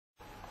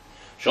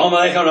Shalom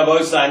Aleichem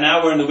Rabbosai.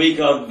 Now we're in the week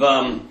of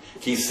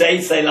Kisei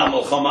Seila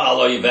Melchama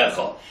Alo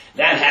Yivecha.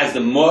 That has the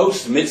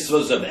most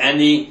mitzvahs of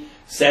any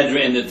Seder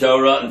in the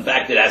Torah. In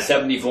fact, it has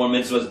 74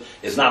 mitzvahs.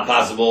 It's not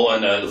possible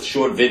in a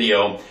short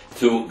video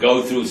to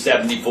go through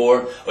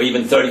 74, or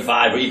even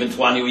 35, or even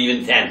 20, or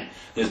even 10.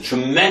 There's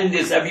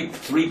tremendous, every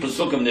 3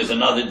 Pesukim there's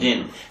another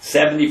din.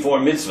 74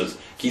 mitzvahs.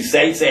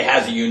 Kisei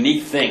has a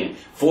unique thing,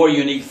 4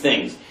 unique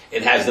things.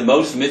 It has the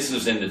most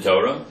mitzvahs in the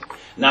Torah.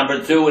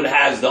 Number 2, it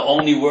has the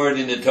only word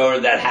in the Torah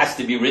that has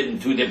to be written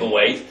 2 different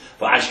ways.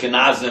 For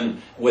Ashkenazim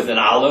with an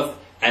aleph,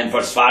 and for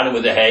Sfardim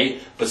with a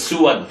hey.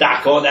 Pesua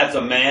Dako, that's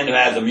a man who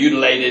has a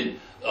mutilated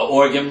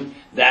organ,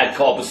 that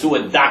called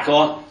Pesua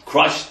Dako,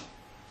 crushed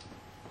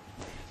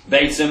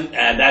Beitzim,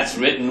 and that's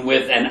written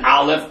with an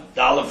aleph,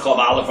 the aleph Chav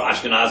aleph for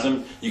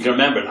Ashkenazim. You can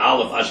remember an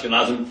aleph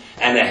Ashkenazim,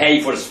 and a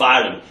hey for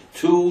Sfardim.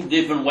 2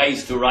 different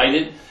ways to write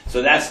it.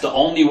 So that's the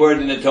only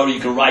word in the Torah you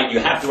can write. You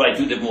have to write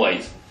 2 different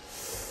ways.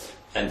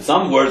 And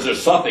some words are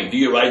suffix. Do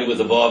you write it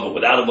with a vav, or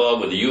without a vav,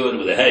 with a yud,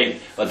 with a hey?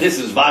 But this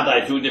is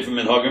vadai, 2 different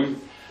minhagim.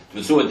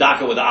 Pesua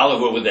Daka with the aleph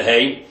or with the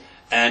hey.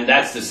 And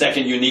that's the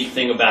second unique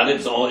thing about it.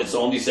 It's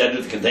only said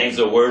that it contains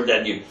a word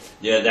that you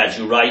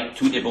write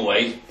 2 different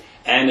ways.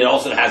 And it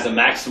also has a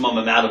maximum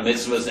amount of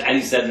mitzvahs,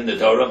 any seder in the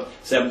Torah,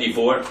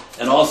 74.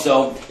 And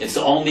also, it's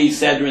the only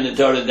seder in the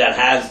Torah that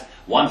has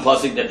one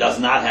pasuk that does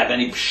not have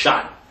any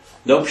pshat.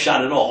 No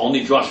pshat at all,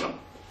 only drasham.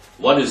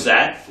 What is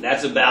that?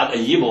 That's about a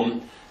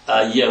yibum,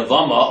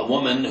 Yevama, a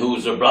woman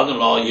who's her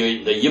brother-in-law,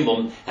 the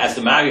Yibum, has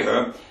to marry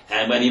her,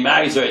 and when he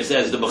marries her, it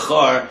says the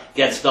Bechar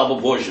gets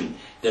double portion.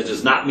 That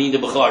does not mean the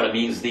Bechar, it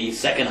means the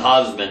second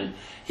husband,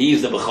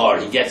 he's the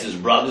Bechar. He gets his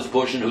brother's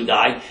portion who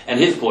died, and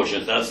his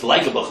portion. So that's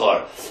like a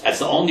Bechar. That's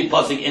the only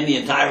pasuk in the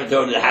entire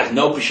Torah that has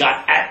no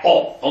Peshat at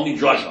all, only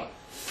Drasha.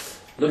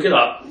 Look it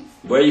up.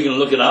 Where are you going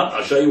to look it up?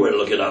 I'll show you where to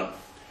look it up.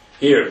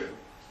 Here.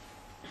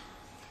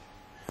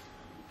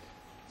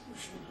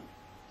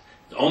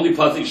 The only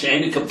pasuk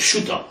she'enika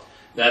pshuta.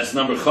 That's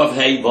number chav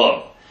hey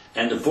vav.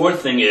 And the 4th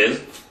thing is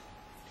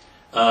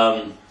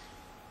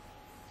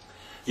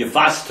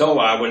Yefas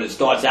Torah, when it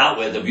starts out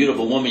with a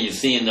beautiful woman you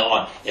see in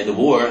the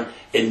war.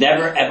 It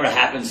never ever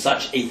happened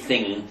such a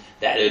thing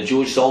that a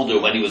Jewish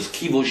soldier, when he was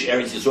kibush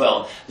Eretz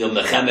Yisrael, the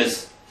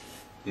mechemes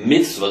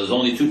mitzvah. There's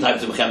only 2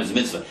 types of mechemes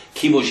mitzvah: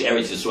 kibush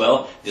Eretz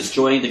Yisrael,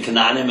 destroying the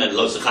Canaanim and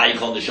lo sechai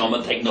kol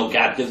neshama, take no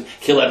captives,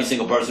 kill every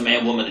single person,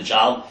 man, woman, and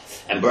child,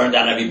 and burn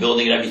down every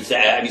building and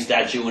every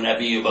statue and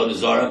every avodah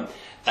zarah.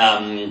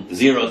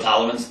 0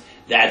 tolerance.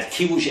 That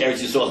kibush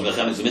Eretz Yisrael is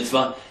mechemes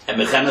mitzvah, and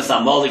mechemes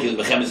amalek is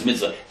mechemes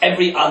mitzvah.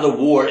 Every other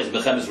war is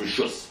mechemes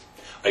rishus,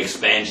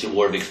 expansion,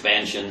 war of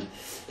expansion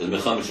is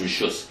mechemes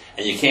rishus,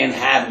 and you can't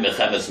have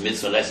mechemes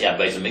mitzvah unless you have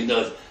Beis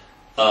Hamikdash,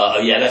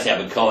 unless you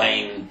have a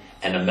Kohen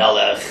and a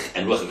Melech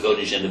and Ruach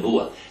HaKodesh and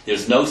Nevuah.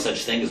 There's no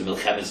such thing as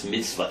mechemes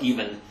mitzvah.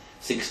 Even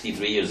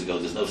 63 years ago,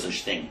 there's no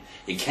such thing.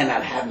 You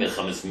cannot have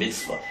mechemes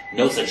mitzvah.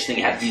 No such thing.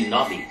 You have to be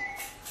Navi.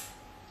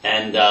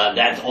 And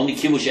that's only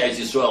kibush Eretz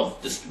Yisrael.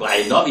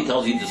 By Navi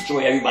tells you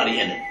destroy everybody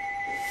in it.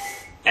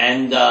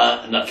 And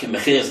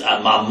Mechias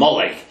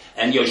Molech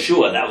and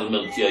Yeshua, that was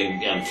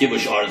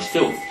kibush Aretz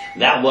too.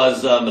 That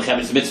was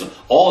mechemes mitzvah.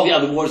 All the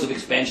other wars of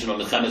expansion are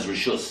mechemes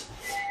rishus.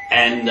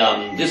 And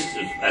this,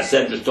 as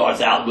said, just starts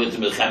out with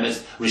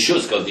mechemes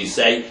rishus, because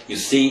you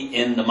see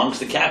in amongst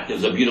the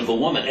captives a beautiful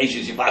woman.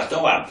 Eishes Yifas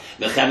Torah.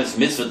 Mechemes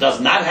mitzvah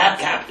does not have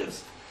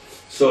captives.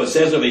 So it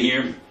says over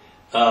here,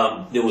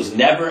 there was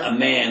never a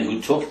man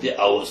who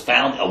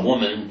found a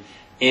woman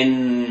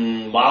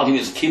while he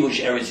was kibush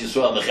Eretz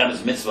Yisrael,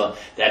 mechemes mitzvah,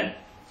 that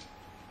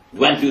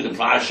went through the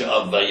Parsha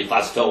of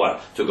Yifas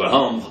Torah, took her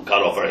home,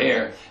 cut off her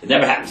hair. It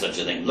never happened such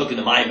a thing. Look in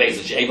the Mayan base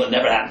of Sheva, it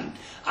never happened.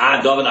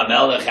 David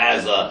HaMelech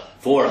has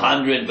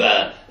 400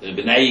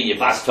 B'nai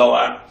Yifas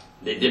Torah.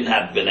 They didn't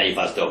have B'nai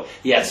Yifas Torah.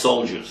 He had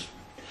soldiers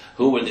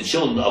who were the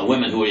children of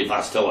women who were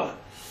Yifas Torah.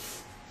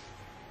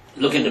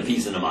 Look in the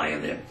piece in the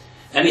Mayan there.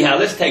 Anyhow,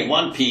 let's take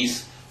one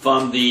piece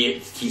from the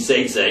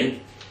Kiseitze.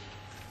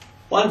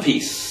 One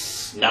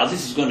piece. Now,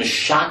 this is going to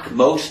shock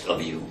most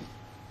of you.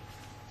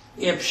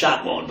 Yeah,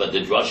 Pshat won't, but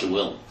the Drasha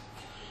will.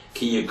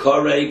 Ki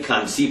yikore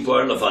kan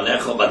sipor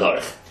lefanecho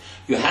badarech.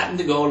 You happen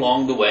to go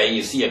along the way,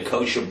 you see a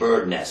kosher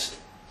bird nest.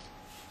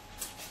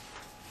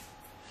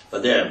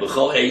 But there,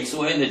 b'chol eitz,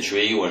 or in the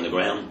tree, or in the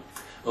ground.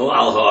 O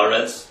al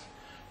haaretz,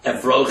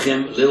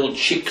 efrochim, little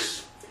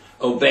chicks.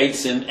 O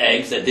beitzim,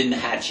 eggs that didn't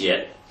hatch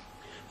yet.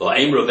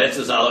 And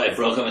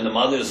the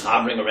mother is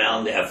hovering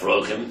around the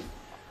efrochim,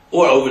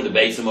 or over the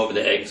beitzim, over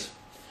the eggs.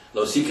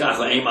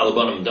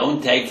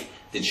 Don't take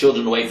the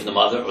children away from the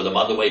mother, or the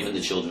mother away from the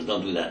children.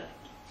 Don't do that.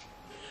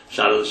 The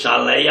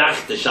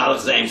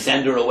shalach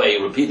send her away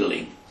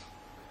repeatedly.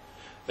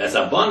 Then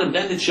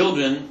the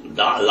children,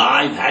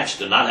 live,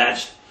 hatched or not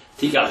hatched,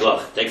 take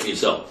for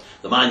yourself.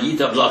 The man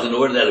yita blach, in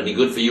order that it'll be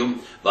good for you.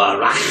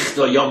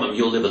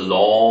 You'll live a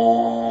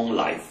long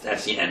life.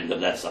 That's the end of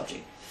that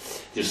subject.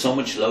 There's so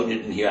much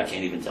loaded in here, I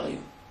can't even tell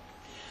you.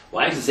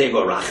 Why does it say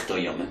Barachto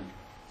Yomim?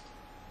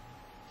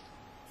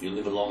 You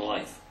live a long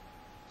life.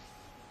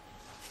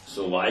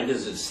 So why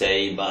does it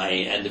say by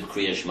end of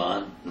Kriya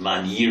Shema,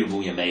 Man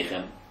Yirbu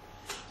Yameichem?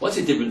 What's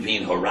the difference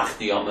between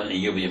Horachta Yomim and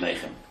Yirbu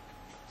Yameichem?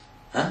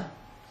 Huh?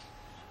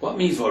 What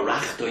means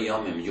Horachta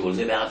Yomim? You will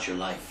live out your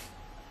life.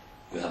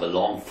 You have a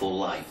long, full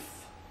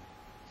life.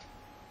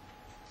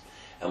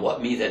 And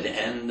what means at the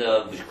end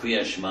of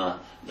Kriya Shema,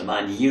 the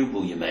Man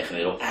Yirbu Yameichem,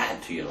 it will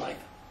add to your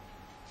life.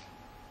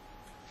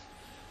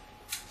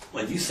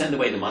 When you send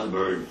away the mother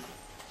bird,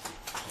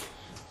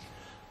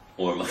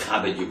 or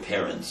Machabed your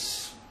parents,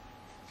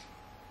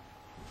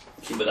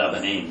 Kibbut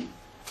Avaim,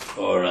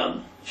 or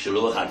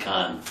Shiluach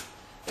HaKan,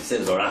 it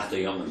says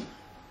Orachta Yomim.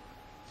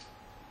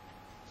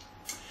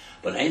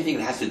 But anything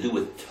that has to do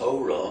with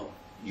Torah,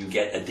 you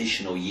get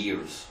additional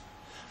years.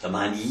 The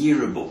Man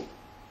Yirabu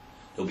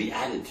will be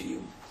added to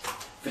you.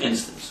 For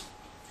instance,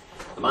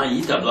 the Man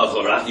Yitablach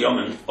Orach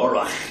Yomim,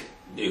 Orach,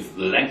 if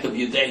the length of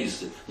your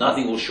days,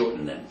 nothing will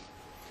shorten them.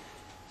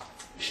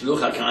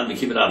 Shiluach HaKan,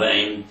 Kibbut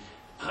Avaim,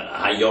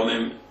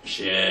 Hayomim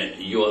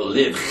you will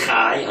live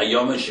Chai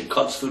Hayomim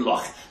shekotzu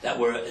loch that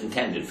were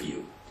intended for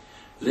you.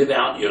 Live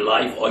out your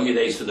life all your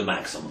days to the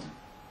maximum.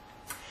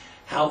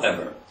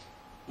 However,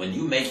 when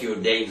you make your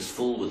days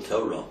full with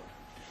Torah,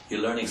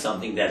 you're learning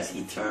something that's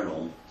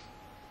eternal.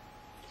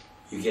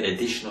 You get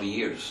additional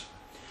years.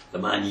 The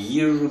Man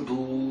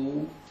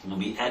Yirbu will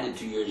be added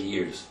to your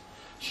years.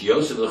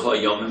 Yosef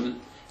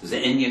Yomim is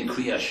the Indian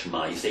Kriya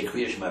Shema. You say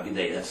Kriya Shema every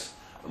day. That's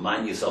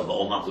remind yourself of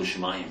Ol Malchus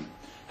Shemayim.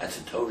 That's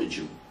a Torah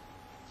Jew.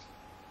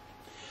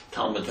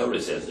 Talmud Torah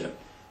says there,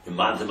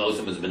 Imantam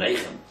Osam is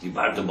B'neichem,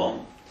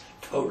 Yibartabom,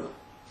 Torah.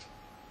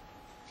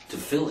 To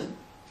fill in.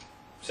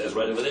 It says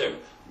right over there,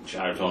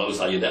 Shar Tolos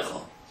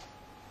HaYedecha.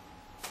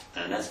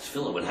 And that's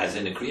tefillah, what has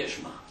in the Kriya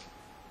Shema.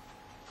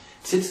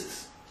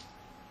 Tzitzis.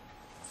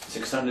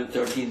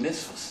 613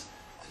 mitzvahs.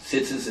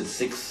 Tzitzis is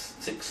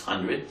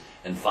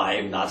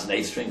 605 knots and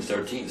 8 strings,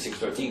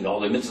 613, all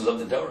the mitzvahs of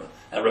the Torah.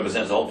 That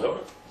represents the whole Torah.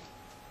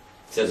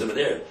 It says over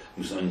there,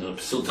 in the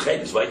Psul Tchet,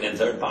 it's right in the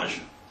third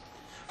Parsha.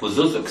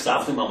 Mezuzah,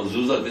 Ksaftim,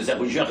 Mezuzah,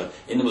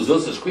 in the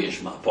Mezuzah is Kriya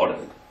Shema, part of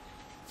it.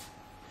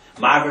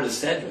 Marver the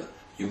Sedra.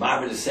 You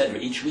marver the Sedra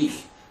each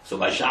week. So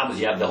by Shabbos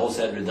you have the whole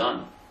Sedra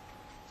done.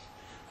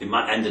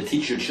 And to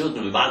teach your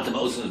children, Vimantam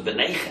Osam is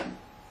B'neichem.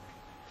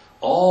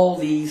 All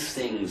these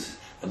things,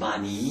 the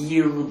Man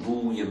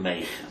Yirbu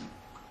Yameichem.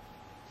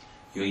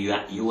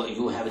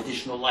 You have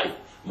additional life,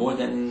 more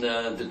than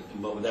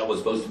that was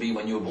supposed to be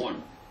when you were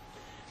born.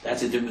 That's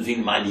the difference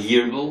between Man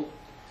Yirbu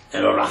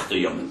and Orachta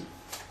Yomim.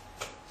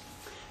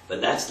 But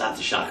that's not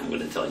the shock I'm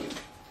going to tell you.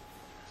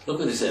 Look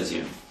what it says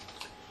here.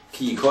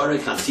 Ki yikore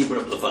kan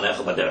tzibur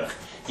lefanecha baderech.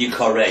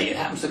 Yikore, it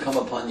happens to come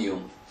upon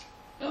you.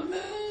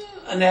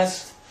 A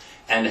nest.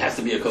 And it has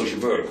to be a kosher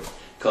bird.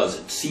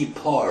 Because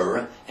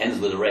tzipor ends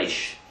with a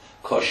resh.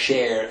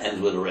 Kosher ends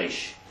with a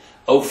resh.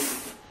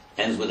 Oaf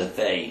ends with a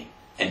fey.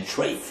 And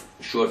treif,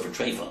 short for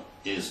treifa,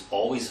 is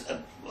always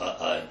a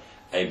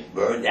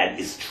bird that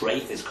is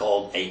treif is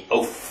called a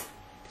oaf.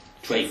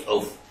 Treif,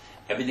 oaf.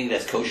 Everything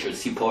that's kosher,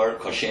 tzipor,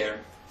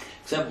 kosher.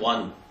 Except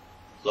one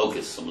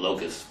locust, some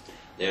locusts.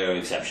 They're an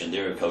exception.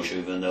 They're kosher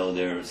even though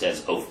it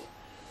says oaf.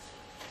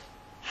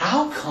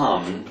 How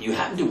come you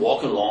happen to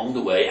walk along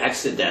the way,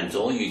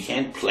 accidental, you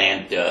can't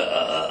plant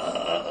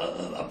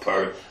a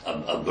bird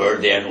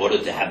there in order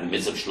to have the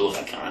mitzvah shluch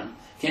hakan?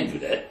 Can't do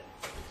that.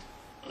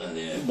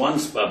 One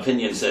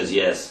opinion says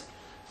yes.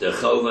 The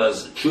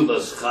Chuvas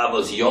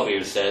Chavos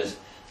Yoir says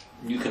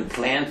you can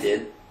plant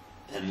it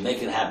and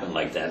make it happen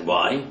like that.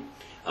 Why?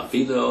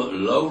 Afido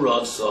lo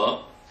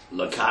rotza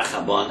lakach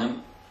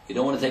habanim. You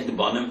don't want to take the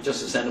banim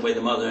just to send away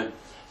the mother.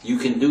 You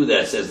can do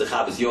that, says the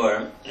Chavos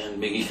Yoir, and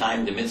make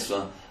Chaim the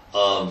mitzvah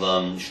of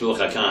shluch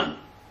hakan.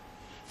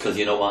 Because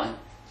you know why?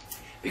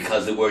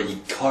 Because the word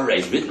yikare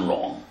is written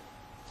wrong.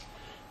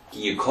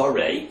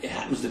 Yikare, it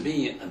happens to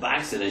be by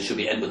accident. It should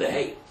be end with a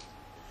hey.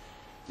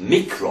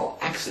 Mikro,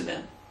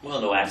 accident. Well,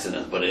 no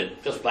accidents, but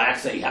just by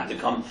accident you have to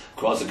come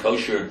across a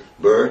kosher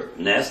bird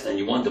nest, and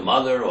you want the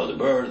mother or the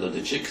bird or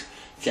the chicks.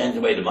 Send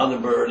away the mother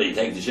bird, or you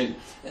take the chick.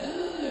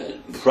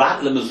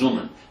 Prat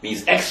lemezuman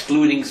means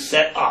excluding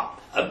set up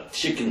a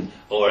chicken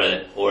or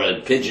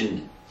a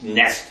pigeon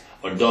nest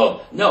or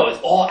dove. No,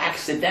 it's all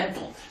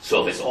accidental.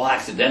 So if it's all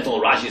accidental,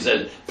 Rashi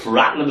says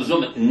prat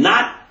lemezuman,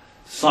 not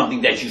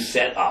something that you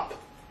set up.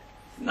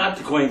 Not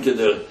according to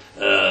the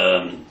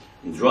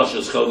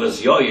Drosha's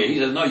Chovas Yoyer. He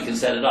says no, you can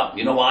set it up.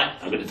 You know why?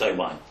 I'm going to tell you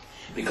why.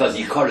 Because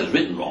Yikar is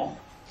written wrong.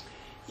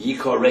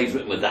 Yikar is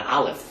written with the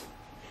Aleph.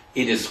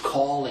 It is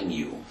calling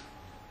you.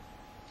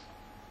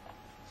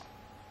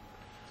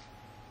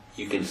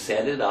 You can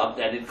set it up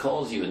that it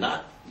calls you,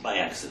 not by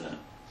accident.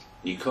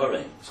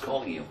 Yikore is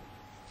calling you.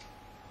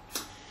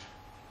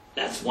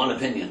 That's one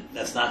opinion.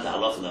 That's not the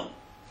halacha though.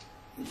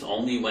 It's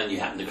only when you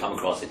happen to come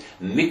across it.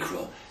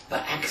 Mikra, by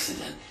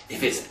accident.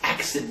 If it's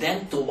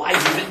accidental, why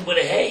is it written with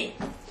a hay?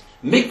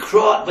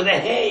 Mikra with a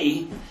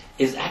hay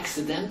is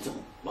accidental.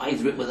 Why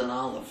is it written with an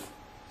olive?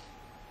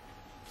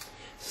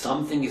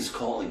 Something is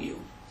calling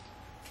you.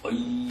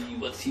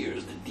 What's here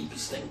is the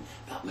deepest thing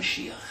about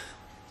Mashiach.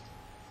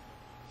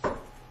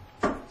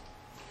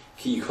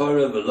 Ki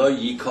yikara v'lo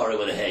yikara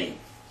with a hey.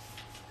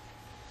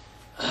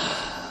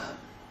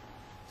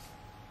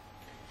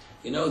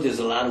 You know, there's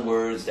a lot of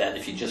words that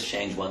if you just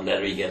change one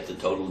letter, you get the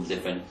total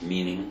different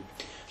meaning.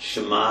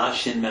 Shema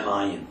Shin Mem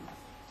Ayin.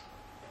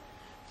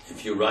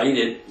 If you write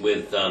it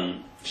with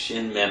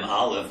Shin Mem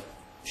Aleph,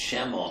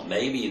 Shema,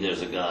 maybe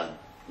there's a God.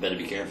 Better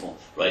be careful.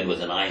 Write it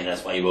with an ayin.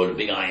 That's why he wrote a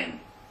big ayin.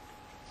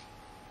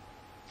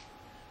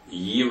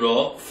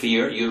 Yiro,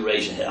 fear, Yud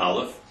Reish He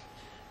Aleph.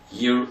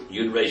 Yud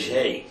Reish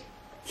He,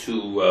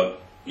 to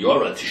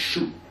Yora, to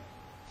shoot.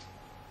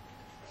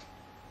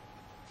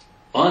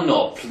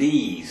 Ono,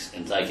 please,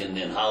 and like in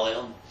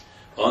Hallel.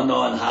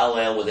 Ono and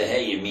Hallel with a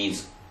Hey, it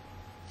means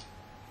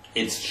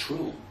it's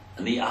true.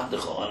 And the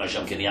Abdecha, Ono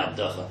Hashem Keni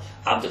Abdecha.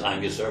 Abdecha,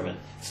 I'm your servant.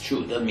 It's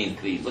true. It doesn't mean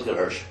please. Look at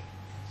Hirsch.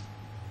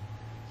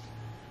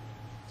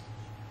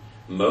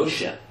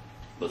 Moshe,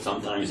 but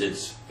sometimes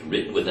it's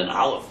written with an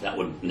aleph.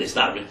 It's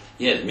not written.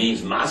 Yeah, it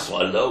means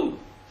maswa, a load.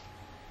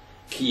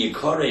 Ki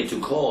yikare, to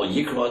call,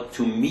 yikra,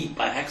 to meet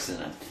by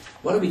accident.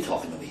 What are we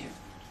talking over here?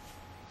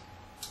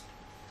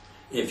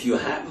 If you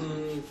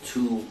happen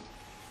to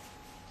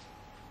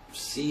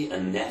see a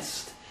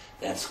nest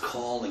that's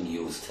calling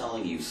you, is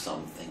telling you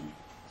something,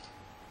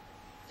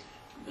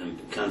 any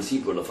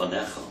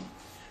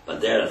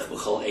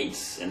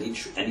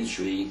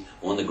tree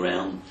on the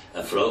ground,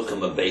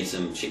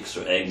 chicks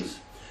or eggs,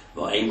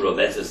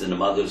 and the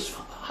mother's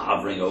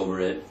hovering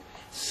over it,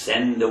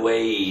 send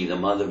away the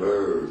mother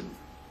bird.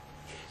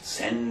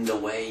 Send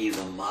away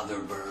the mother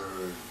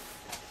bird.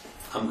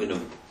 I'm going to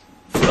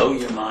blow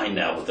your mind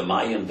now with the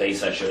Mayan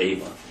Beis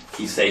HaShoeva.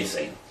 He say.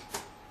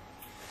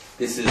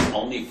 This is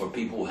only for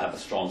people who have a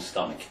strong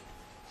stomach.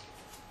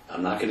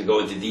 I'm not going to go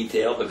into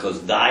detail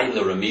because dai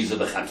l'remiza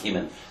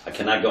b'chakimen. I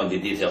cannot go into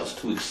detail. It's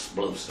too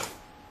explosive.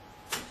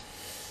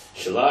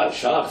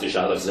 Shalach to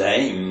shalach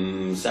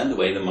zayim. Send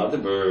away the mother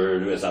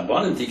bird. As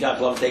abonim tikach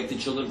love, take the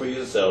children for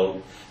yourself.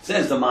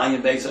 Says the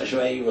Mayan Beis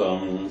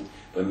HaShoeva.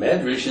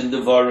 B'medrish and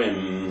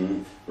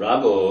devarim.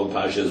 Rabo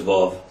Parshas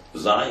Vav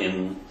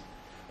Zayin.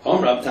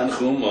 Omrab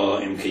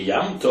tanchuma im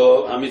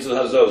kiyamto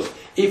hamitzvah hazos.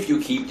 If you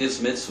keep this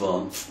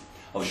mitzvah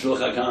of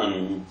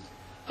Shulchan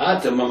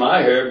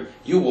Aruch,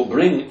 you will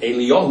bring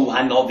Eliyahu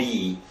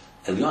Hanavi.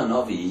 Eliyahu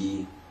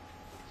Hanavi.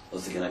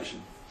 What's the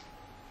connection?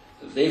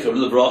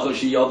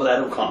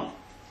 That'll come.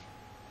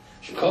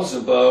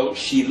 Shekosabo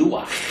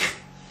Shiluach.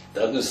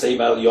 Doesn't say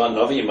about Eliyahu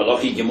Hanavi.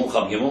 Malachi Gimel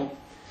Chav Gimel.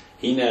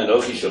 Hina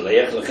Anochi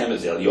Sholeach Lechem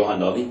is Eliyahu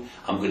Hanavi.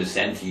 I'm going to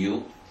send to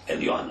you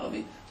Eliyahu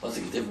Hanavi. What's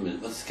the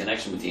difference? What's the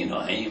connection between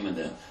Chaim and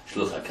the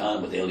Shulchan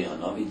Aruch with Eliyahu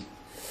Hanavi?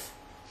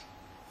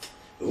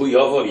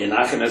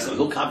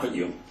 He'll comfort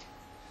you.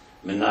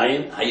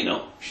 Menayin, how you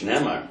know?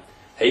 Shnemar.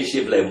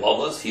 Heishiv lev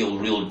ovos, he'll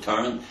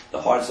return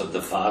the hearts of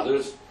the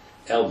fathers,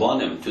 el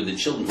bonim, to the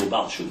children who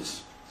bal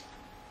shuvas.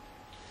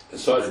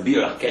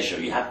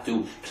 You have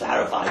to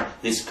clarify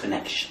this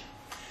connection.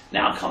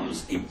 Now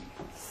comes a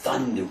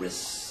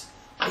thunderous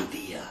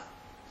idea.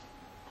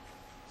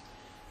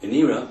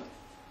 Venira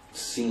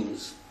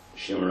seems,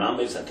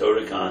 Shemarambe's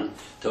HaTorah Khan,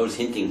 Torah's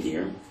hinting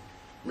here,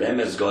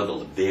 Remez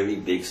Godel, a very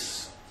big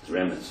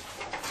Remez.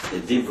 The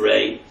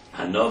Divrei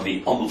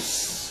Hanavi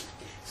Omus,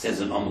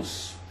 says in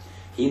Omus,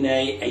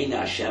 Hine Ein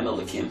Hashem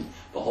Elokim,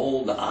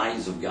 behold the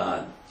eyes of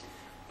God.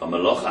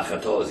 B'maloch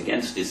Achato is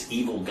against this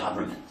evil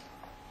government,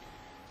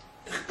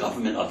 the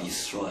government of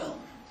Yisrael.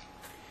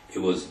 It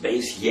was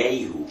Beis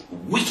Yehu,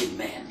 wicked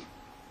man.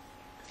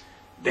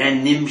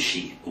 Ben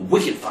Nimshi,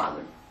 wicked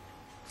father.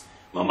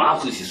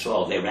 Malchus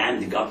Yisrael, they ran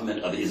the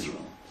government of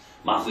Israel.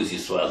 Malchus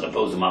Yisrael as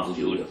opposed to Malchus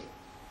Yehuda.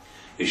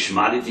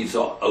 Ishmalit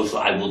Yisrael, also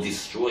I will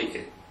destroy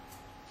it.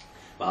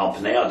 I'll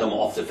pnei Adam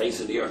off the face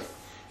of the earth.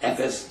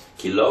 Efes,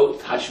 Kilo,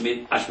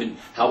 Tashmid, Ashmid,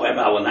 however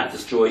I will not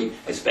destroy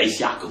a space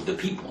Yaakov, the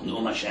people,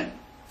 Nu'um Hashem.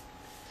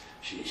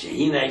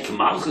 Shehine,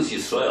 Kamalchus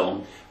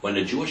Yisrael, when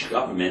the Jewish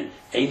government,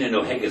 Eina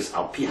Noheges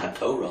al Pi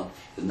HaTorah,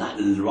 is not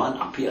run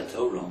al Pi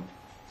HaTorah,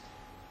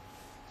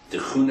 the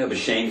Chuna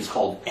B'Shem is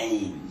called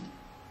Aim.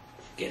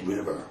 Get rid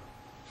of her.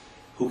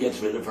 Who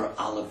gets rid of her?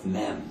 Aleph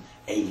Mem,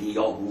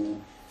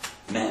 Eliyahu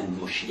Mem,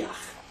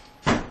 Moshiach.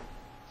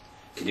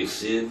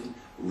 K'diksiv,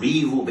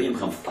 Rihu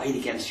Be'imchem, fight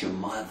against your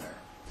mother,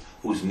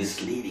 who's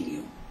misleading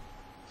you.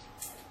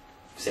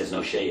 Says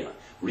Noshea,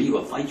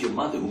 Rihu, fight your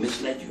mother who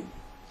misled you.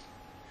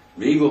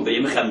 Rihu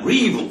Be'imchem,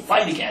 Rihu,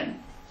 fight again.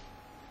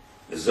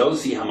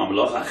 Zosi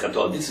HaMamloch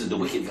HaChatol, this is the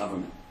wicked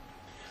government.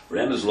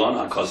 Remez Lon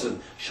HaKosev,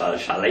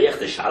 Shaleach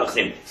the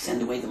Shalach,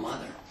 send away the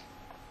mother.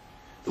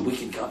 The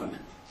wicked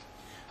government.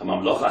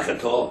 HaMamloch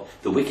HaChatol,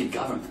 the wicked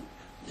government.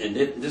 In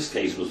this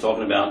case, we're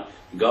talking about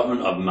the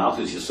government of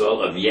Malchus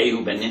Yisrael, of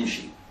Yehu ben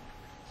Nimshi.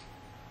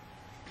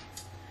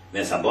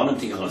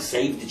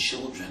 Save the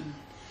children,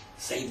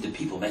 save the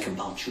people, make them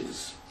bal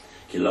tshuvas.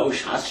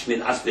 Kilosh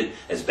Hashmid Aspid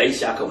as Beis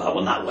Yaakov, I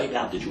will not wipe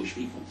out the Jewish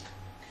people.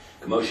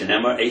 K'moshe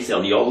Nemar Eitz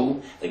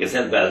Eliyahu, like I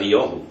said by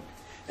Eliyahu,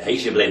 the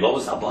Heishiv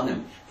Leivos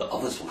Abonim, the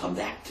others will come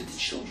back to the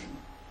children.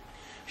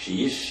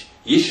 Sheyish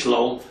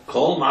Yishlol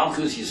Kol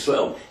Malchus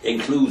Yisrael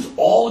includes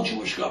all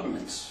Jewish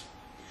governments.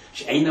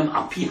 She'enam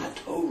Al Pi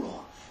HaTorah,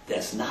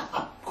 that's not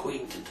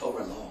according to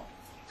Torah law.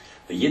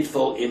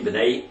 V'yitfol im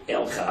b'nei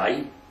el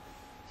chai.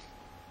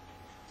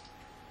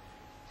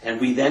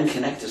 And we then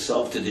connect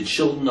ourselves to the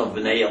children of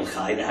Bnei El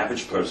Chai, the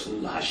average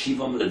person,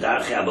 Hashivam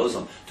l'darchei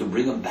avosam, to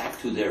bring them back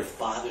to their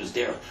fathers,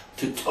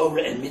 to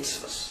Torah and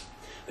mitzvahs.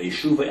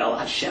 Yeshuva El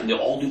Hashem, they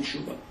all do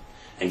tshuva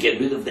and get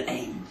rid of the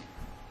aim.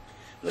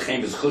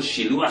 L'chein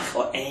b'zchus shiluach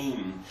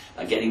ha'aim,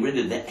 by getting rid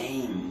of the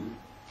aim,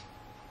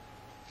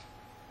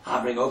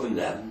 hovering over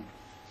them.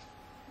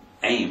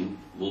 Aim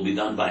will be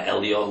done by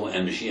Eliyahu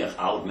and Mashiach,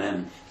 Aleph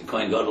Mem, the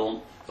Kohen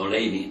Gadol, the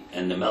Levi,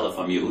 and the Melech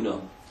from Yehuda.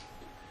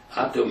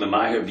 Hato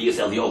memahir bias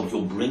Eliyahu,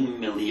 you'll bring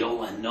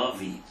Eliyahu and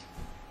Navi.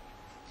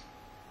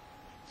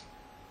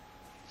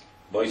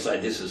 Boys,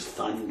 this is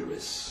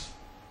thunderous.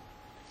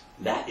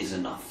 That is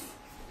enough.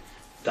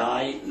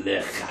 Dai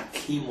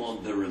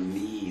lechakimo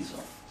beremiza.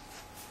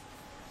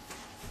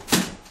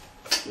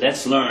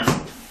 Let's learn a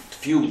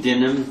few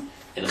dinim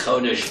in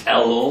Chodesh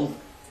Elul.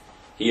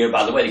 Here,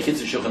 by the way, the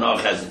kids of Shulchan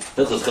Aruch has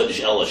Hilchos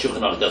Chodesh Elul. Shulchan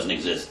Aruch doesn't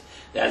exist.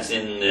 That's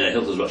in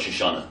Hilchos Rosh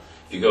Hashanah.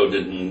 If you go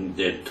to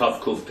the Tov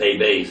Kuf Pei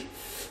Beis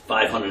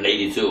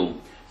 582,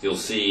 you'll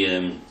see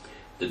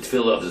the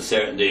tefillah of the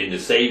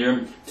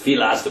Seder.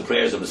 Tefillah asks the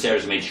prayers of the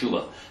Seres Mei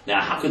Tshuva.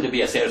 Now, how could there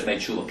be a Seres Mei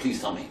Tshuva? Please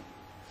tell me.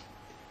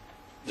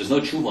 There's no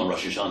Tshuva on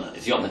Rosh Hashanah.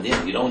 It's Yom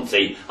Hadin. You don't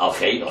say Al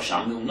Cheid or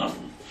Shamnu,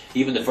 nothing.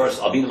 Even the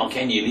first Abinu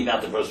Malkeni, you leave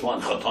out the first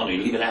one. Chotanu,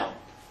 you leave it out.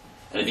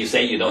 And if you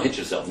say, you don't hit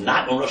yourself.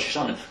 Not on Rosh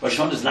Hashanah. Rosh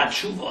Hashanah is not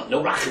Tshuva.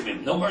 No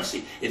Rachamim, no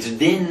mercy. It's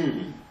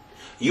Din.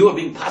 You are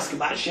being Pascha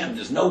Hashem.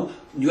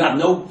 You have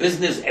no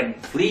business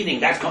pleading.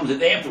 That comes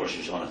after Rosh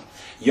Hashanah.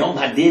 Yom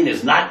Hadin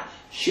is not,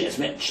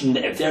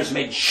 if there's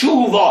made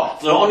tshuva,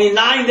 there are only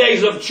 9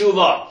 days of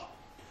tshuva.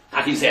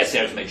 How can you say a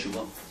Seres made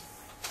tshuva?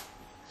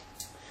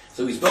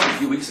 So we spoke a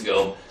few weeks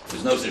ago,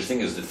 there's no such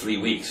thing as the 3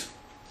 weeks.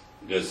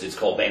 Because it's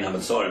called Bein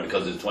HaMatzorah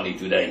because it's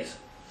 22 days.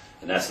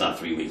 And that's not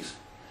 3 weeks.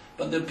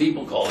 But the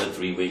people call it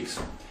 3 weeks.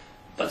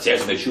 But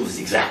Seres made tshuva is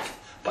exact.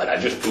 But I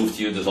just proved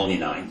to you there's only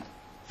 9.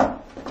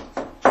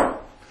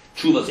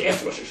 Tshuva is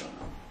after Rosh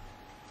Hashanah.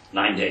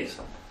 9 days.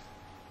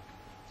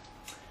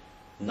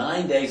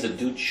 9 days of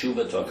do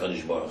tshuva to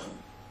HaKadosh Baruch Hu.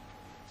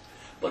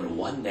 But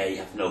one day you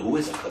have to know who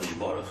is HaKadosh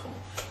Baruch Hu.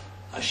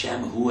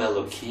 Hashem Hu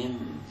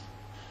Elokim.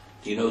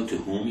 Do you know to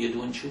whom you're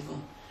doing tshuva?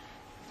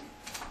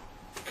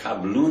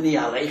 Kabluni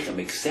aleichem,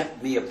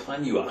 accept me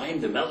upon you. I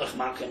am the Melech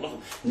Malchem.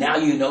 Now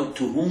you know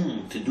to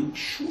whom to do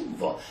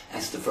tshuva.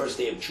 That's the first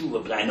day of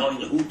tshuva, but I know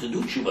who to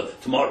do tshuva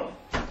tomorrow.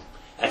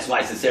 That's why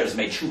it's the Seres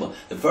made tshuva.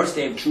 The first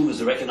day of tshuva is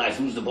to recognize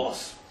who's the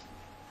boss.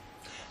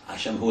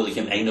 Hashem hu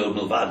elikim eino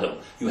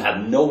milvado. You have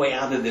no way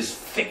out of this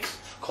fix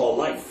called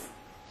life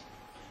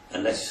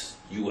unless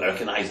you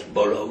recognize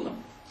Bora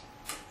Olam.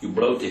 You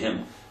blow to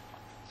him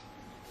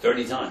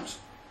 30 times,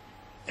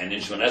 and in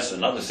Shmones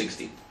another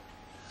 60,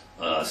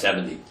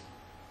 70.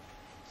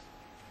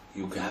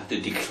 You have to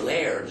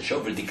declare the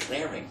shofar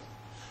declaring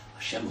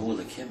Hashem hu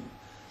elikim.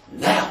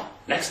 Now,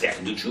 next day I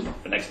can do tshuva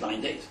for the next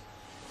 9 days.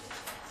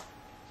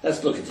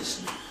 Let's look at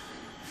this.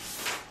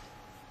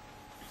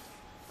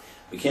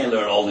 We can't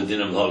learn all the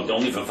dinim of the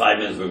only for 5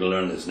 minutes we're going to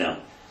learn this now.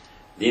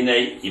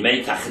 Dinei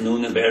Yimei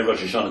Tachnun and Be'er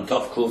Rosh Hashanah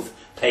Tov Kuf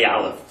Pei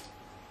Aleph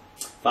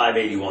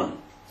 581.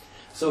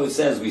 So it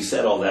says, we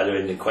said all that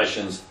in the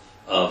questions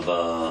of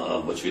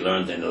which we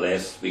learned in the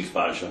last week's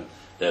Parsha,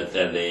 that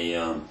they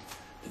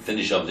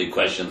finish up the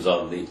questions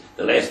of the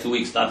last 2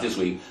 weeks, not this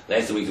week.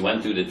 Last 2 weeks we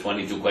went through the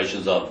 22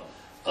 questions of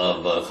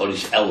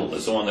Chodesh Elul.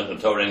 It's on the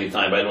Torah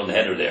anytime, right on the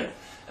header there.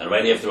 And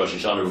right after Rosh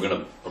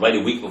Hashanah, right a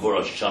week before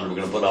Rosh Hashanah, we're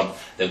going to put up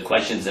the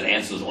questions and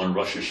answers on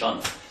Rosh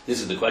Hashanah. This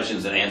is the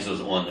questions and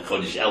answers on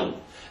Chodesh Elul.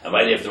 And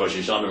right after Rosh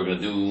Hashanah, we're going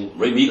to do,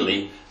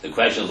 immediately, the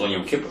questions on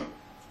Yom Kippur.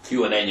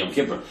 Q&A on Yom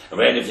Kippur. And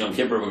right after Yom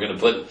Kippur, we're going to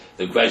put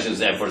the questions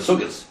there for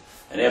Sukkot.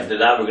 And after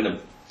that, we're going to,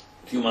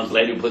 a few months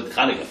later, put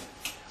Chanukah.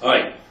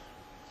 Alright.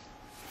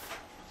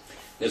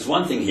 There's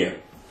one thing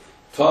here.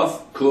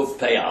 Tov Kuf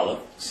Pei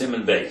Aleph,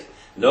 Siman Beis.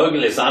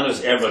 Nogel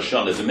Esanus Erev Rosh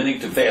Hashanah. There's a meaning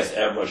to fast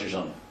Erev Rosh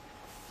Hashanah.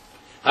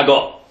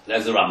 Hago,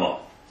 that's the Ramah.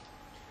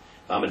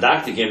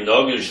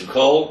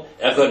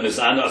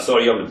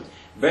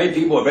 Very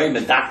people are very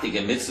medactic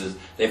in mitzvahs.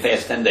 They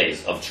fast 10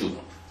 days of tshuva.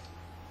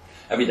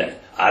 Every day.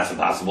 It's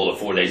impossible. Or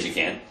 4 days you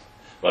can't.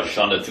 Rosh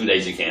Hashanah 2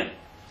 days you can't.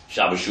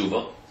 Shabbos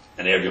Shuvah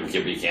and Erev Yom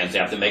Kippur you can't. So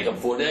you have to make up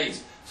 4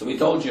 days. So we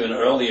told you in an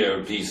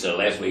earlier piece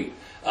last week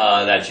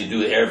that you do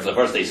the Erev, the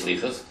first day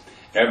Slichas,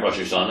 Erev Rosh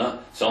Hashanah,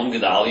 Tzom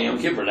Gedalia, Yom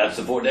Kippur. That's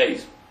the 4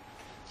 days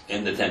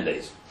in the 10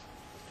 days.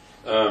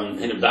 In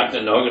the doctor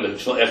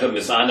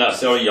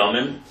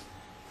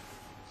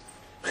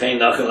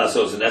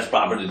so that's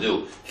proper to do.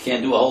 You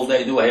can't do a whole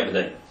day, do a half a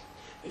day.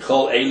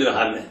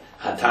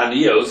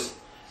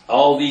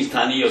 All these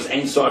taniyos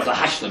ain't sorach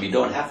lahashlam. You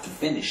don't have to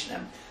finish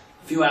them.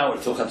 A few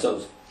hours till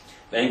chatzos.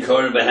 You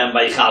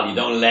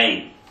don't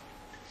lane.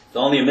 It's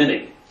only a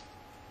minute.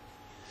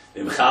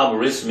 When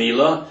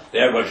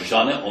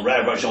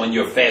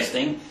you're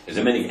fasting, there's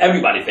a minute.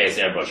 Everybody fasts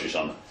Erev Rosh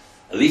Hashanah.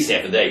 At least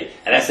half a day.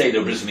 And I say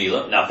the bris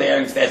milah. Now,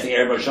 fasting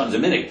Erev Rosh Hashanah is a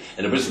minute,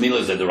 and the bris milah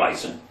is a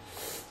deraisa.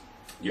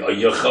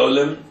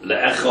 Yocholim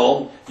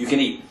le'echol, you can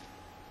eat.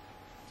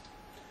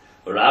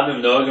 And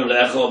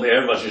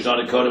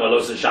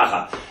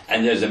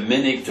there's a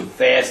minhag to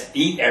fast,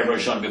 eat Erev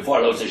Rosh Hashanah before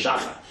Alos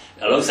HaShachar.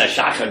 Alos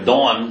HaShachar,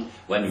 dawn,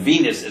 when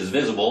Venus is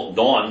visible,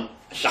 dawn,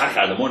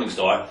 Shachar, the morning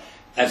star,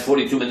 that's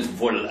 42 minutes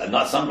before,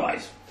 not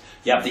sunrise.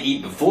 You have to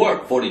eat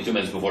before 42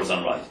 minutes before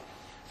sunrise.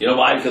 You know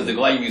why? Because the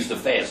Goyim used to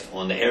fast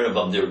on the Erev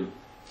of their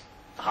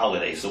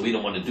holiday, so we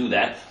don't want to do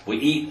that. We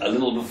eat a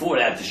little before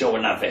that to show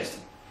we're not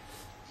fasting.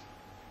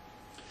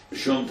 The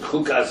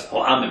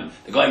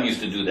Goyim used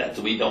to do that,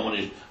 so we want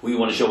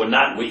to show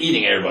we're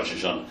eating Erev Rosh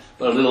Hashanah,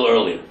 but a little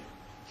earlier.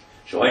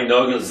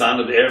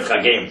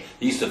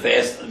 They used to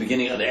fast at the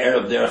beginning of the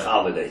Erev of their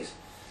holidays,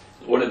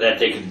 in order that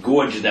they could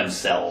gorge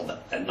themselves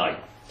at night.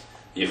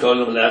 We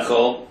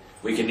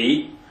can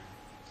eat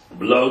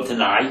below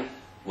tonight,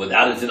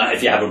 without it tonight,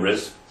 if you have a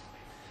bris.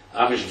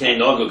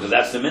 Because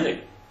that's the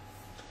minhag.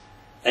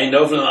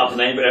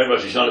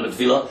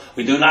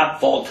 We do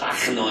not fall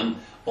tachanun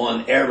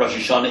on Erev Rosh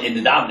Hashanah in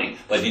the davening,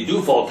 but you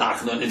do fall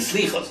tachanun in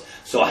slichos.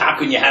 So how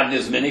can you have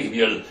this minhag if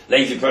you're a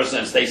lazy person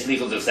and stay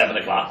slichos at 7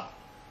 o'clock?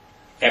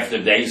 After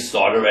the day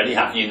start already,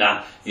 how can you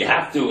not? You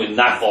have to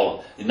not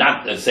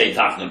say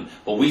tachanun.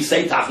 But we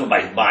say tachanun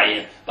by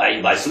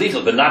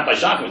slichos, but not by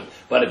shachris.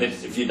 But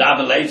if you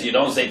daven late, you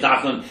don't say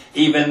tachanun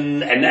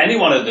even, and any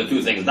one of the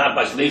two things, not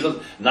by slichos,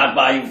 not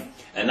by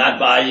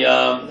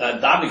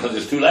davening, because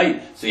it's too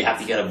late. So you have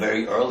to get up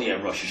very early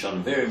at Rosh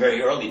Hashanah, very,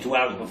 very early, 2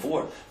 hours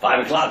before,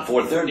 5 o'clock,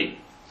 4:30.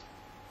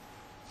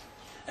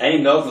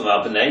 Ain't no from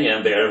Alpanei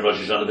and Be'er Rosh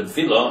Hashanah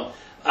B'Tfilah.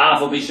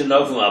 Even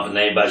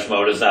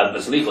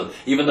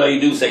though you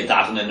do say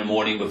tachanun in the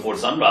morning before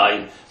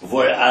sunrise,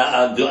 before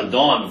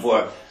dawn,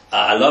 before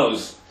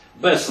alos,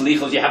 but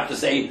slichos you have to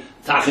say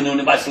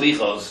tachanun by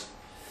slichos.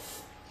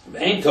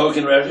 Ain't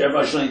talking Erev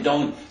Rosh Hashanah.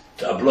 Don't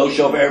blow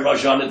shov Erev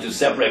Rosh Hashanah to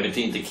separate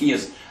between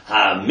tekiyas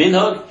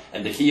ha-minhag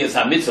and tekiyas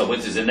ha-mitzvah,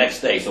 which is the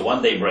next day, so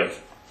 1 day break.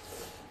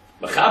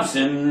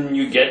 Mechabsim,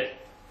 you get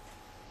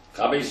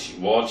chabes,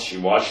 you wash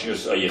your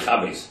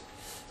chabes.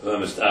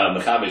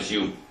 Mechabes,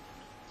 you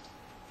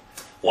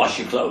wash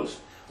your clothes.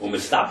 You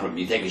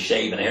take a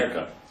shave and a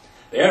haircut.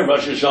 Erev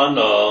Rosh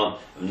Hashanah,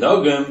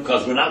 nogim,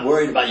 because we're not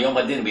worried about Yom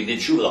HaDin. We did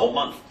Shuvah the whole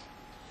month.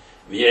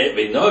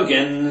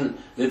 Nogin,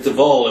 the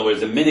Tavol, and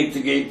there's a minhag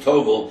to get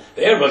Tovel.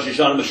 Erev Rosh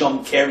Hashanah,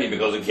 Misham Keri,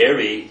 because of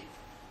Keri.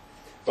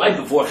 Right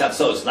before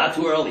Chatzos, not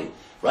too early.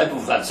 Right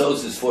before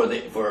Chatzos is for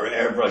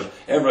Erev Rosh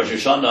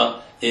Hashanah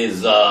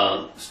is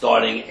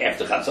starting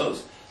after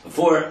Chatzos.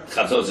 Before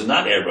Chatzos is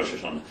not Erev Rosh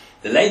Hashanah.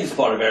 The latest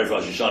part of Erev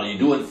Rosh Hashanah, you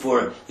do it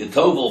for the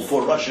Tovel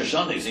for Rosh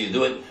Hashanah, so you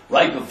do it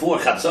right before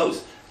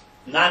Chatzos,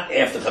 not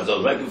after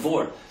Chatzos, right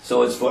before.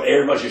 So it's for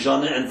Erev Rosh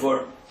Hashanah and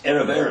for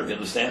Erev, you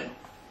understand?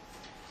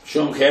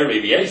 Shum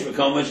Keri, V'yesh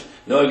V'komesh,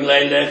 Noeg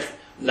Leilech,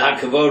 La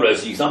Kavora.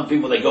 See, some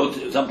people, they go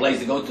to some place,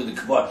 they go to the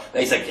Kavor,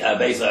 Beis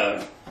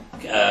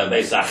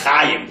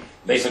Chaim,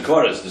 Beis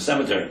HaKoros, the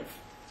cemetery.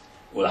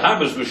 Well,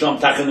 Harbus B'Shom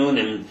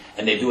Tachanun,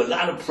 and they do a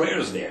lot of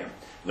prayers there.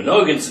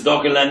 V'nogin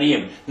tzedakah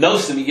laniyim. No,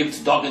 so we give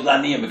tzedakah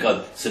laniyim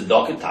because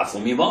tzedakah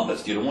tatzal mi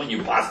mavis. You don't want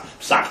your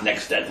psak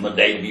next to the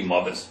day to be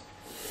mavis.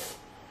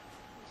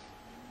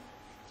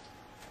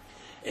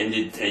 And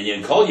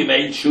you call you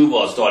made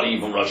tshuva starting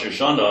from Rosh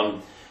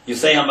Hashanah. You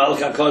say Hamelch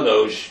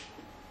HaKadosh,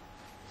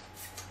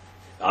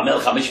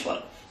 Hamelch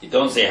HaMishpat. You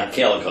don't say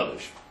Hakel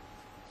HaKadosh.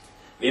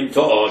 V'im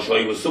to'o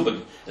shoy was super.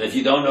 And if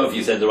you don't know if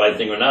you said the right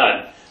thing or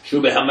not,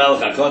 Shubeh Hamelch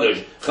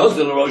HaKadosh. Chos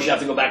de l'rosh, you have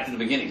to go back to the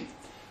beginning.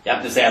 You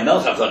have to say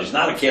Hamelch HaKadosh,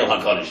 not a Kel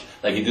HaKadosh,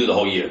 like you do the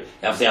whole year. You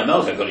have to say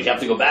Hamelch HaKadosh. You have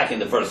to go back in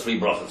the first 3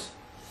 brachas.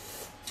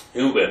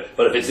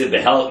 But if it's in the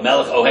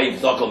Melech Ohei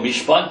Tzedakah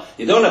Mishpat,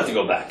 you don't have to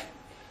go back.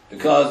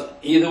 Because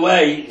either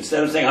way,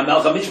 instead of saying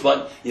Hamelch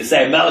HaMishpat, you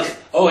say Melech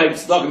Ohei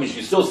Tzedakah Mishpat.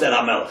 You still said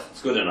Hamelch.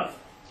 It's good enough.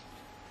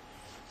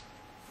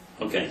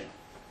 Okay.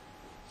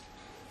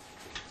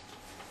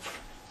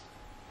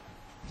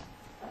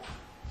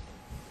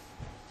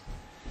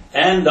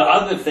 And the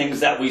other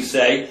things that we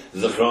say,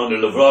 Zechrona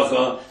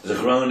Levracha,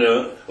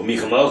 Zechrona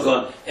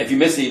Umichamocha, if you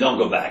miss it, you don't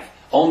go back.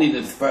 Only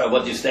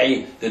what you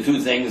say, the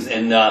 2 things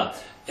in the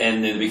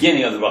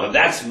beginning of the bracha.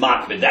 That's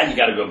makbid. That you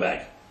got to go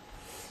back.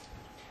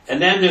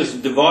 And then there's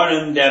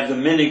Devarim, they have the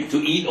minhag to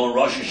eat on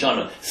Rosh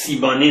Hashanah.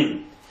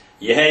 Sibanim.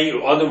 Yehei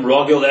Adam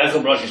Rogel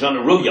Echel Rosh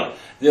Hashanah Rubya.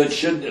 There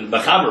should,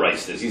 Mechaber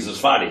writes this, he's a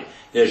Sfari.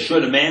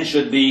 A man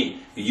should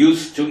be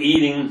used to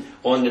eating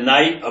on the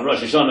night of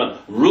Rosh Hashanah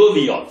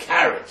Rubya,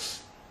 carrots.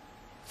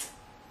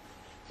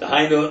 The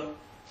Hainu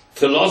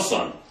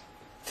Tilosan,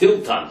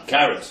 Tiltan,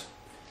 carrots.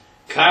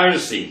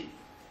 Karsi,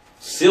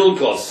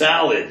 Silko,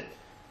 salad.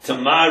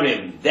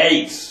 Tamarim,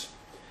 dates.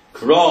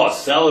 Kra,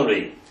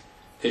 celery.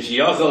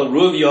 Kishiyachal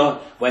Ruvya,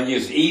 when you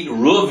eat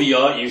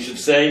Ruvya, you should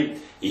say,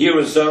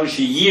 Yirasar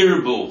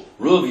Shiyirbu,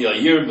 Ruvya,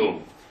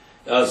 Yirbu.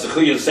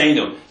 Sechuya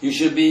Seinu. You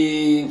should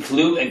be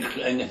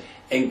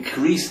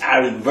increase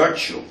our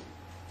virtue.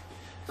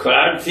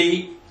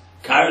 Karati,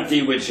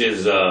 which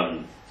is,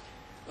 I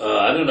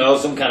don't know,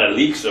 some kind of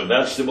leeks or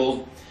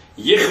vegetables.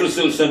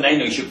 Yichrusu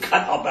Seneinu, you should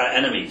cut up our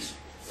enemies.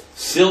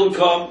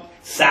 Silka,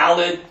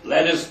 salad,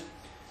 lettuce.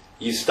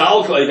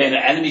 Yistalko, the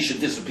enemy should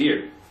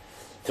disappear.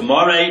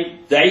 Tomorrow,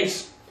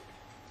 dates.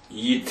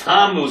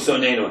 Yitamu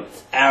sonenu.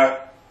 Our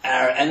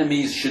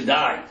enemies should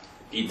die.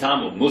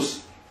 Yitamu,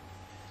 mus.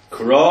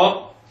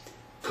 Kro,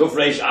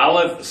 kufresh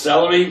aleph,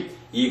 celery.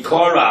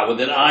 Yikora,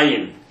 with an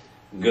ayin.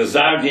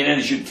 Gazar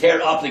dinen, should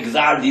tear up the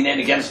gazar dinen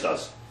against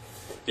us.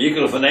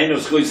 Yikol fanenu,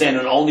 schui saying,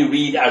 and only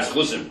read our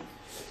schusim.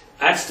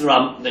 That's the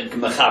Ram, the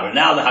Mechaber.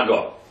 Now the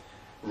Hagor.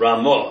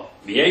 Ramo.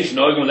 V'yesh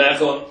noigim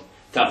lecho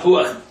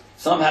tapuach.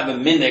 Some have a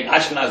minig,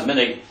 Ashkenaz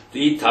minig, to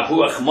eat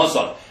tapuach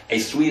mosor, a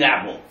sweet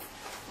apple.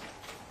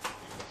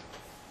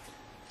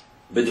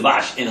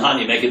 B'dvash, in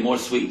honey, make it more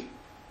sweet.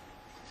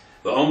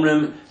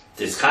 V'omrim,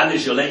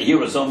 tischadish yolein,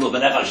 here is some of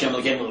Benecha Hashem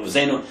l'keim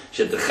l'vzenu,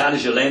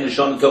 shetchadish yolein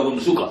l'shon tov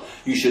m'suka.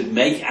 You should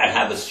make and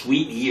have a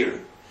sweet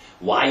year.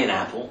 Why an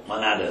apple?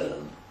 Why not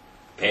a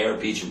pear,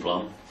 peach, and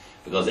plum?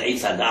 Because the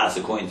Eitz Hadas,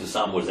 according to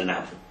some, was an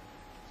apple.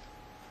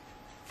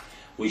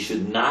 We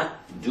should not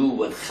do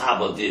what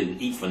Chava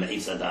did, eat from the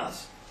Eitz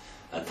Hadas.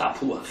 A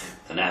tapuach,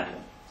 an apple.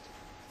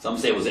 Some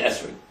say it was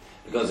esrog.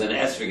 Because an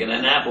esrog and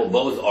an apple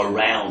both are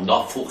round,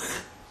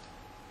 nafuch,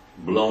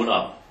 blown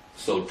up.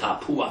 So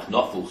tapuach,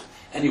 nafuch,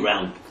 any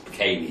round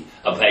baby,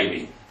 a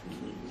baby.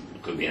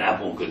 Could be an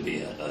apple, could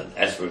be an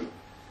esrog.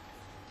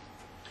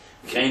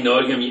 Kein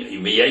noigim,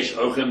 v'yesh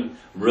ochem,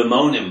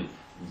 ramonim,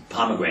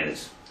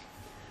 pomegranates.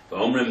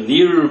 Omrim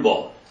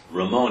nirbo,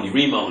 Ramon,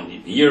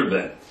 Rimon,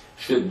 Yirbe.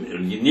 Should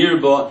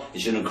nirbo,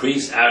 it should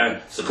increase our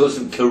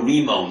sekusim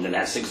karimon that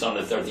has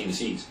 613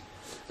 seeds.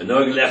 The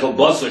noig lechel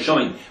bosser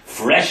showing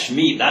fresh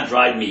meat, not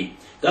dried meat.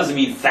 Doesn't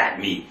mean fat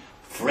meat.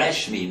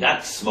 Fresh meat,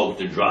 not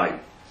smoked or dried.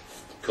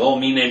 Call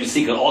me name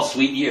secret, all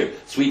sweet year,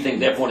 sweet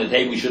things. Therefore, on the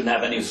table we shouldn't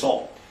have any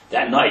salt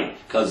that night,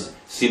 because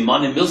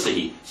simanim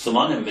milsahi,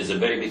 simanim is a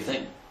very big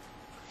thing.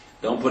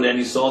 Don't put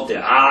any salt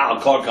there.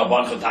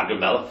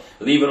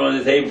 Leave it on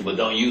the table, but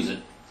don't use it.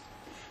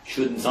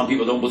 Shouldn't, some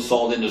people don't put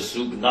salt in their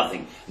soup,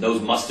 nothing. No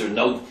mustard,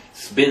 no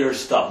bitter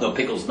stuff, no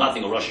pickles,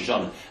 nothing on Rosh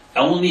Hashanah.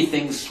 Only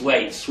things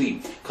sweet,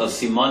 because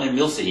simanim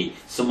milsahi,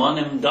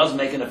 simanim does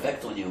make an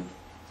effect on you.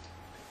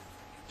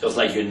 Just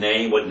like your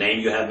name, what name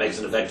you have makes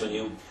an effect on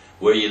you,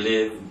 where you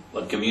live,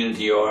 what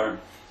community you are.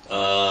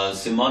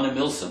 Simanim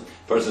milsa.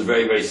 Person's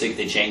very, very sick,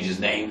 they change his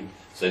name.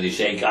 So the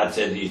Sheikh God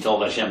said, he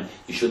told Hashem,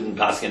 you shouldn't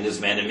paskin this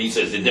man. And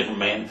Misa is a different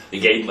man. We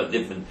gave him a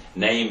different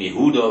name.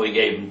 Yehuda, we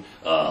gave him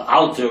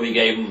Alter, we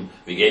gave him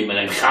a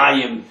name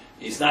Chaim.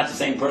 He's not the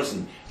same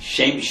person.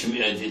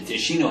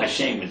 Shino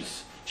Hashem, it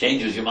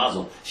changes your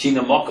muzzle.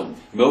 Shino Mokum,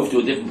 move to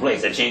a different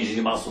place, that changes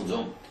your muzzle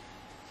too.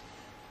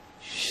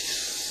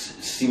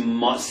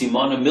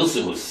 Simona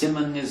Milsahu,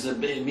 Simon is a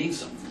bit, it means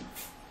something.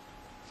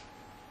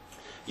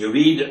 You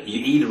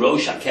eat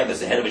Rosh HaKeves,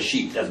 the head of a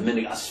sheep, that's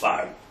minig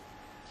asfar.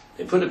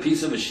 They put a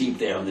piece of a sheep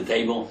there on the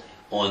table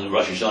on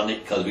Rosh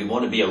Hashanah because we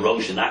want to be a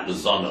Rosh and not the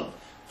Zona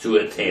to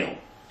a tail.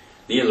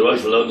 Near the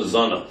Rosh below the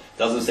Zona.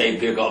 Doesn't say in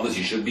Pirkei Avos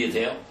you should be a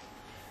tail.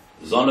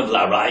 Zona of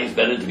Larai is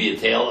better to be a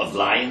tail of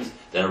lions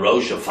than a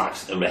Rosh of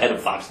fox, a head of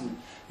foxen.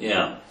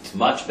 Yeah, it's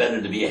much better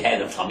to be a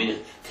head of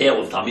tail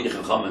of Talmidei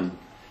Chachamim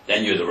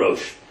than you're the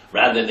Rosh.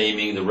 Rather than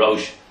naming the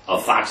Rosh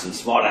of fox and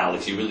smart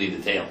Alex, you're really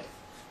the tail.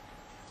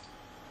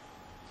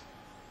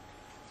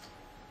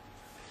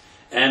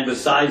 And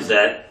besides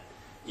that,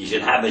 you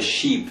should have a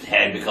sheep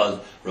head because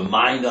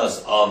remind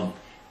us of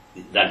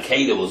that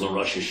Akedah was on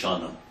Rosh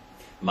Hashanah.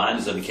 Remind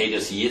us of the Akedah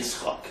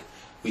Yitzchak.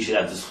 We should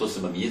have this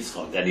chusim of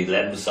Yitzchak that he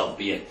let himself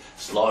be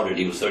slaughtered.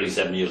 He was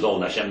 37 years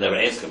old. Hashem never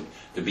asked him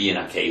to be an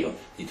Akedah.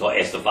 He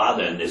asked the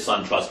father, and the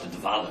son trusted the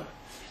father.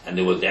 And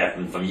they were there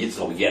from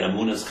Yitzchak. We get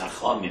Amunas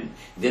Chachamim.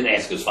 He didn't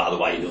ask his father,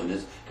 why are you doing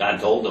this? God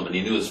told him, and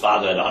he knew his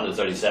father at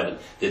 137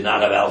 did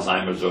not have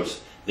Alzheimer's or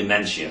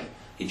dementia.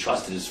 He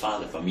trusted his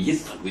father. From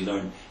Yitzchak we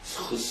learn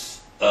Amunas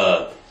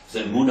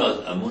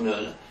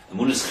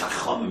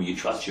Chachamim, you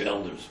trust your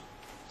elders.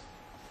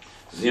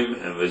 Zim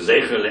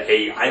v'zecher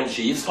le'ei ayil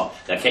sheyitzchak.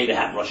 That came to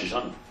happen Rosh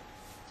Hashanah.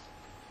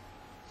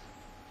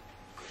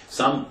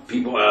 Some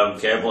people are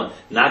careful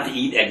not to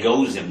eat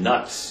egozim,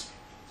 nuts.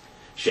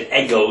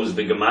 She'egos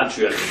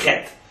b'gematria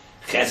chet.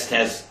 Ches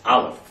tes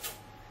aleph.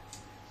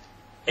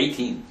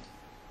 18.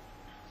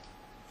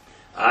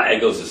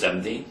 Egos is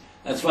 17.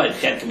 That's right,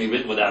 chet can be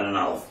written without an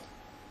aleph.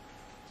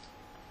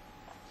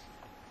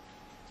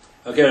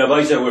 Okay,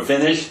 Rabbi said we're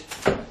finished.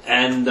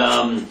 And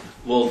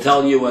we'll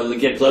tell you when we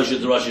get closer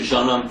to Rosh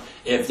Hashanah,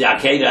 if the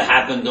Akedah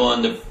happened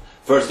on the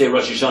first day of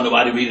Rosh Hashanah,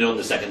 why do you read it on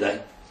the second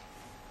day?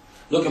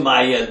 Look at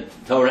my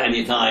Torah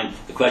anytime,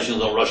 the question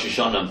is on Rosh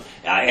Hashanah.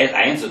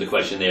 I answered the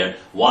question there.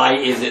 Why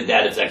is it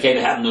that if the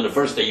Akedah happened on the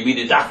first day, you read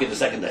the Daka the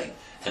second day?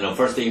 And on the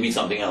first day you read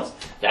something else.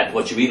 That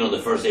what you read on the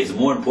first day is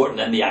more important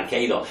than the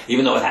Akedah.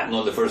 Even though it happened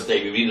on the first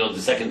day, you read it on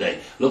the second day.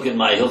 Look at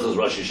my Hilchos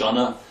Rosh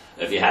Hashanah,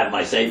 if you have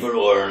my Sefer,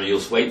 or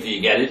you'll wait till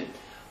you get it,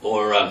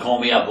 or call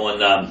me up on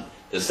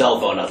the cell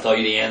phone, I'll tell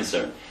you the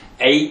answer.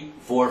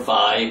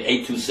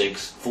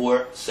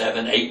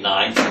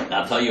 845-826-4789. And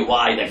I'll tell you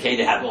why the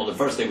Akedah happened on the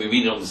first day, we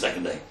read it on the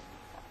second day.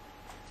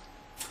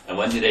 And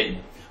when did they?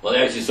 Well,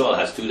 Eretz Yisrael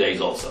has 2 days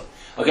also.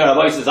 Okay,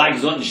 Rabbi says, I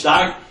gesund and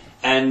stark,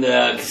 and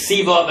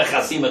Ksiva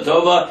v'chasima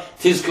tova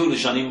tizku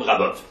l'shanim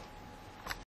rabot.